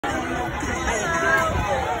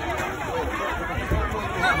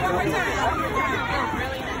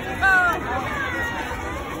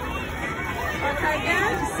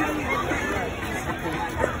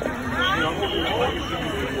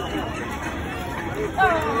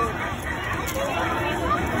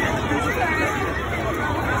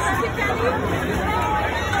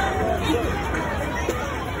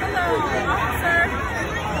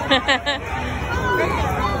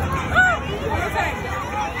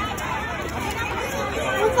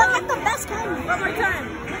The best one. One more time.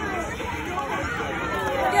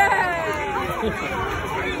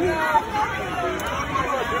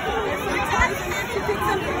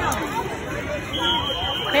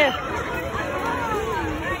 Here.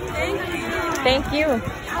 Thank you.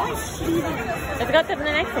 Let's go to the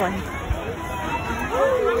next one.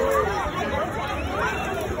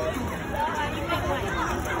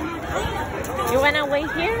 You wanna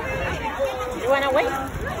wait here? You wanna wait?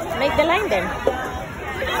 Make the line then.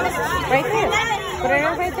 Right there. Put it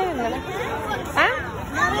right there. Huh?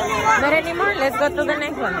 Not anymore? Let's go to the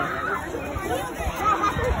next one.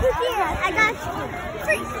 Here, I got you.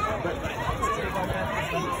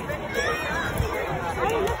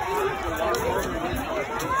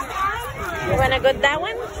 You wanna go that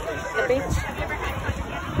one? The beach?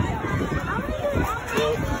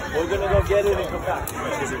 We're gonna go get it and come back.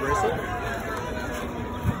 Is it racing?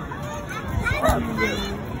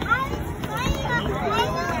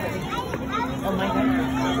 Oh my god.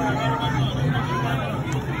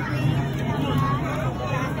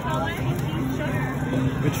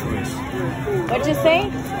 Which race? What'd you say?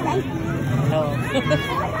 No.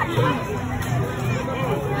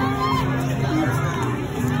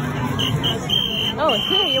 Oh,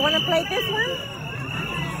 here, you wanna play this one?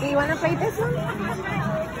 Do you wanna play this one?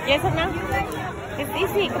 Yes or no? It's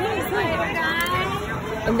easy, come on, it's easy.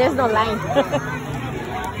 And there's no line.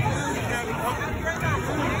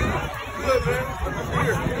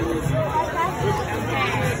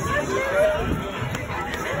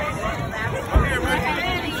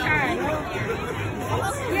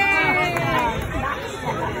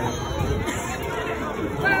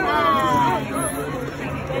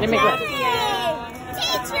 Let me go.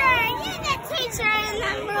 Teacher, you're the teacher in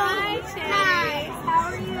the room. Nice. How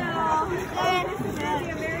are you? Good.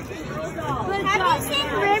 Have you seen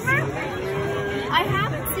River? I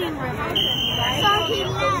haven't seen River. So he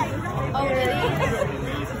left. Oh, really?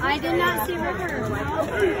 I did not see River.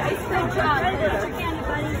 Good job.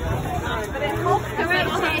 Alright,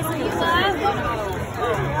 okay, so you left.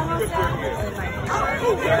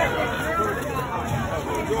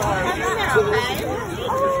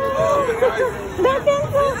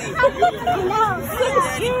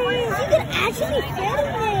 You can actually film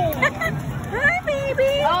it. Hi,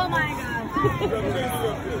 baby. Oh my god.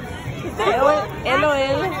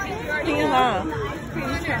 LOL. Tina.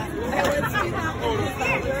 Good job.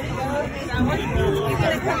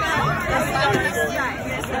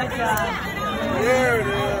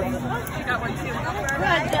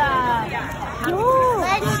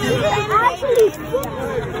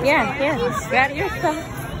 Yeah, grab your stuff.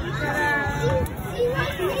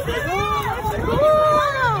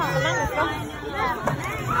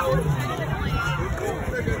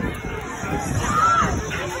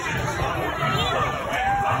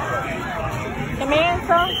 Come here,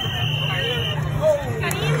 Enzo.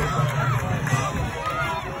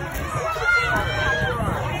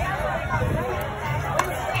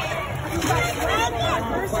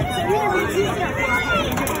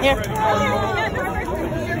 Here.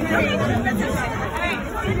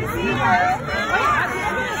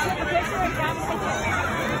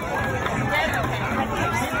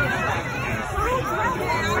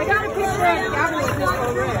 I got a picture of Gavin for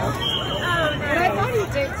real. But I thought he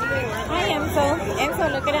did too. Hi, Enzo. Enzo,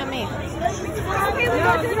 look at me. Okay, we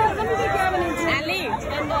got to let me get Gavin and Ali,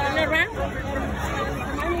 turn around.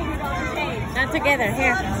 Not together.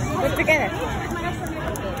 Here, put together.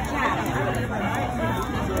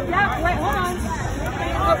 Yeah, wait, hold on.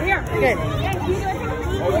 Oh, here. Good.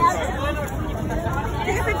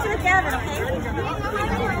 Take a picture of Gavin, okay?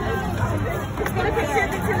 Get a picture of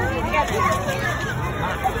the two of you together.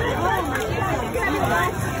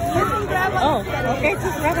 Oh, okay,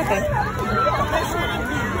 just grab it then.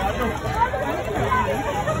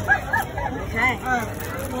 Okay.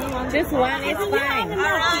 Just one is fine.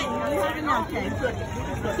 Alright.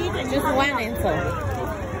 Just one, Enzo.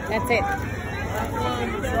 That's it.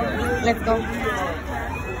 Let's go.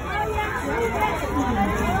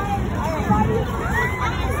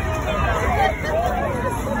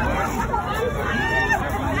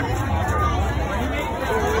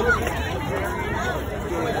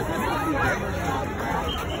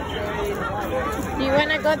 Do you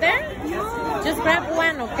wanna go there? Just grab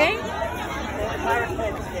one, okay?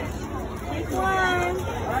 Take one.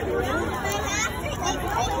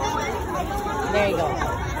 There you go.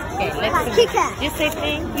 Okay, let's do Kit it. Kat. You say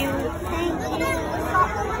thank you. Thank you.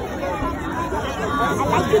 I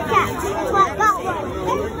like Kit Kats. That's why I got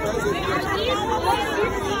one.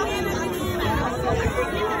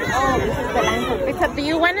 Oh, this is the line for pizza. Do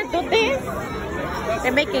you want to do this?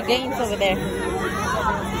 They're making games over there.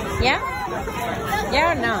 Yeah?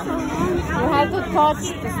 Yeah or no? You have to touch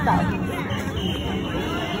the stuff.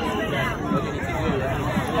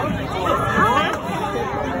 Huh?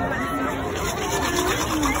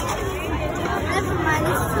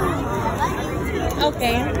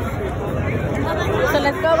 Okay. So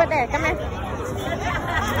let's go over there. Come here.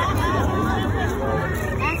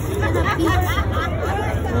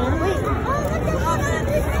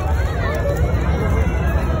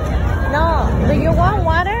 No. Do you want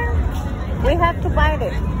water? We have to buy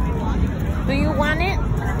it. Do you want it?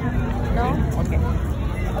 No? Okay.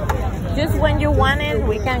 Just when you want it,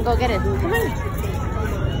 we can go get it. Come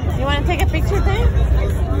on. You want to take a picture there?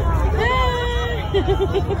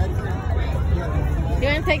 You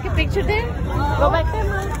want to take a picture there? Go back there,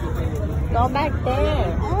 Mom. Go back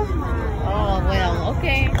there. Oh, well,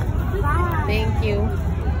 okay. Thank you.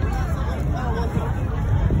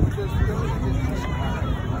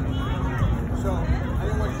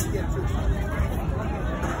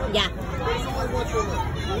 Ya.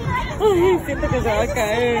 Siento que se va a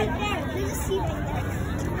caer.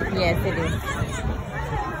 Yes, it is.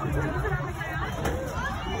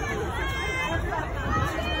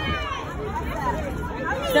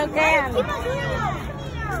 It's okay, Ali.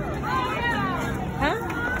 Huh?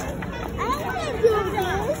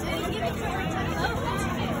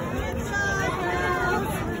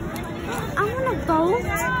 I want to vote.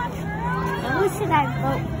 Who should I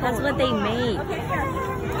vote? That's what they made.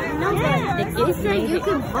 No, The kids made you it.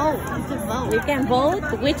 can vote. You can vote. You can vote.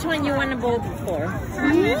 Which one you want to vote for?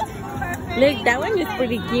 Hmm? Look, that one is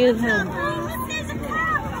pretty cute, huh?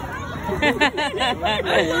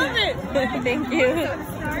 I love it. Thank you.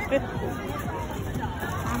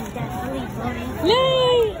 I'm definitely voting.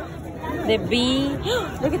 Yay! The bee.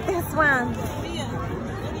 Look at this one.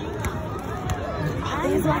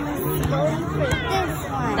 This one is voting for this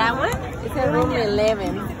one. That one? It's a room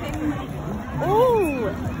 11. Ooh.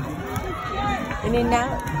 And then now,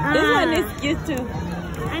 this one is cute too.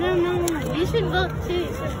 I don't know. You should vote too.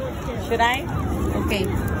 Should I? Okay.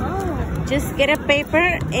 Oh. Just get a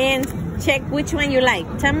paper and check which one you like.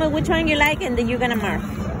 Tell me which one you like and then you're gonna mark.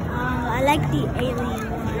 I like the alien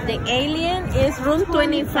one. The alien is room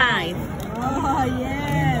 25. Oh,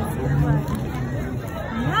 yes.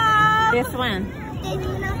 This one.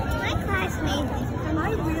 My classmates. I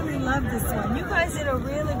really love this one. You guys did a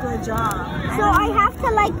really good job. So I have to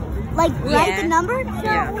write Yeah. the number?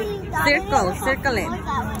 Yeah. Circle it.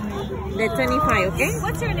 The 25, okay?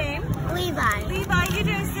 What's your name? Levi. Levi, you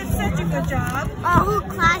did such a good job. Oh, who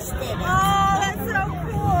class did it? Oh, that's so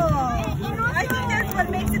cool. I think that's what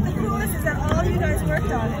makes it the coolest is that all you guys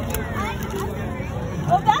worked on it.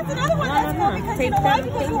 Oh, that's another one. No, That's no, cool no. because Take you know why? that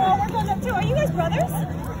Because thing. we all worked on them too. Are you guys brothers?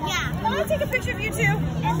 Yeah. Can I take a picture of you two?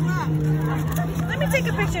 And mom. Let me take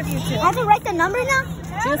a picture of you two. I have to write the number now?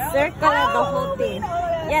 Just circle it, the whole thing.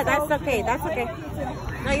 Yeah, that's okay. That's okay.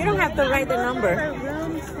 No, you don't have to write the number.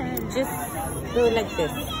 Room 10. Just do it like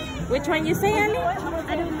this. Which one you say, Ali?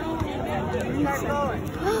 I don't know.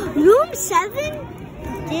 Room 7?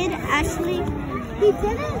 Did Ashley? He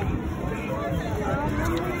did it?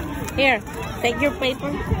 Here, take your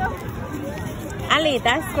paper. Ali,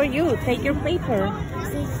 that's for you. Take your paper.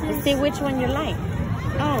 And see which one you like.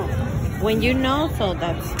 Oh, when you know, so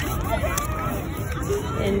that's...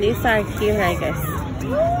 And these are here, I guess.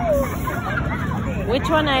 Which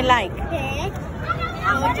one I like?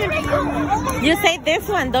 You say this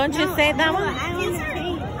one, don't you say that one?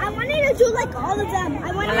 I wanted to do like all of them.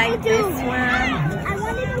 I wanted I like to do this one. I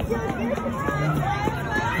wanted to do this one.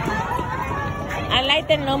 I like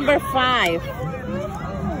the number 5.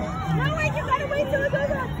 No, wait, you gotta wait till it goes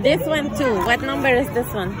up. This one too. What number is this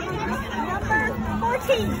one? Number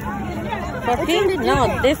 14. 14? No,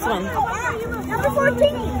 this one. Number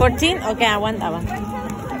 14. 14? Okay, I want that one.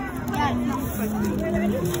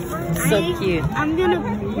 So cute. I'm gonna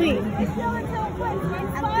wait.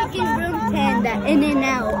 I'm picking room 10, the in and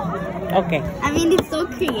out. Okay. I mean, it's so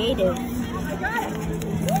creative.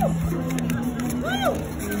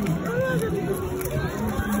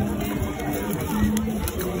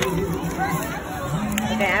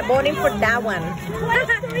 Okay, I'm voting for that one.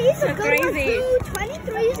 23 is a So good crazy. one too.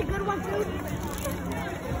 23 is a good one too.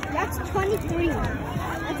 That's 23.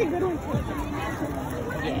 That's a good one too.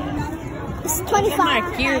 It's 25. Some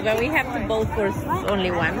are cute, but we have to vote for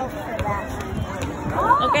only one.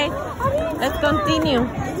 Okay, let's continue.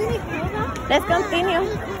 Let's continue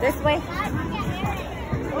this way.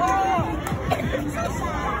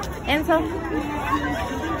 Enzo,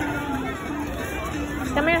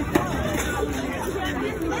 come here.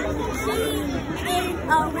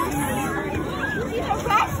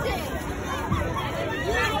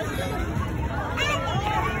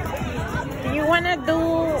 You wanna do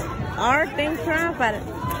art and craft, but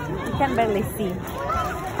you can barely see.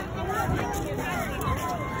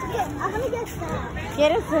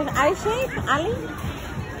 ¿Quieres un eye shape, Ali?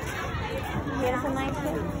 ¿Quieres un eye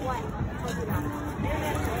shape?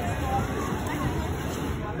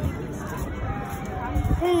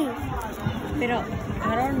 Pero,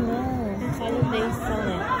 I don't know. How do they sell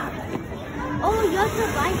it? Oh, you have to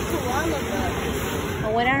buy koala.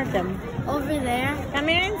 Oh, what are them? Over there. Come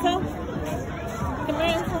here, Enzo. Come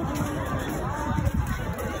here, Enzo.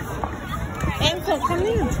 Enzo, come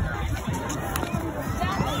here.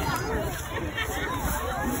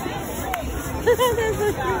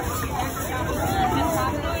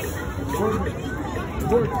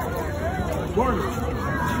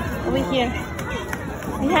 Over here.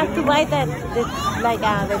 You have to buy the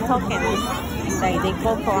token. Like they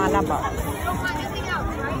go for koala box.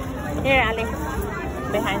 Here, Ali.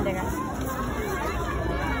 Behind the guy.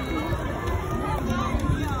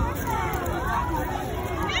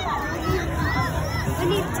 We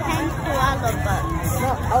need 10 koala bugs. No,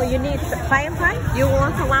 oh, you need 5 and 5? You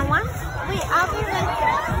want one? Wait, I'll be right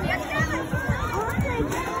there.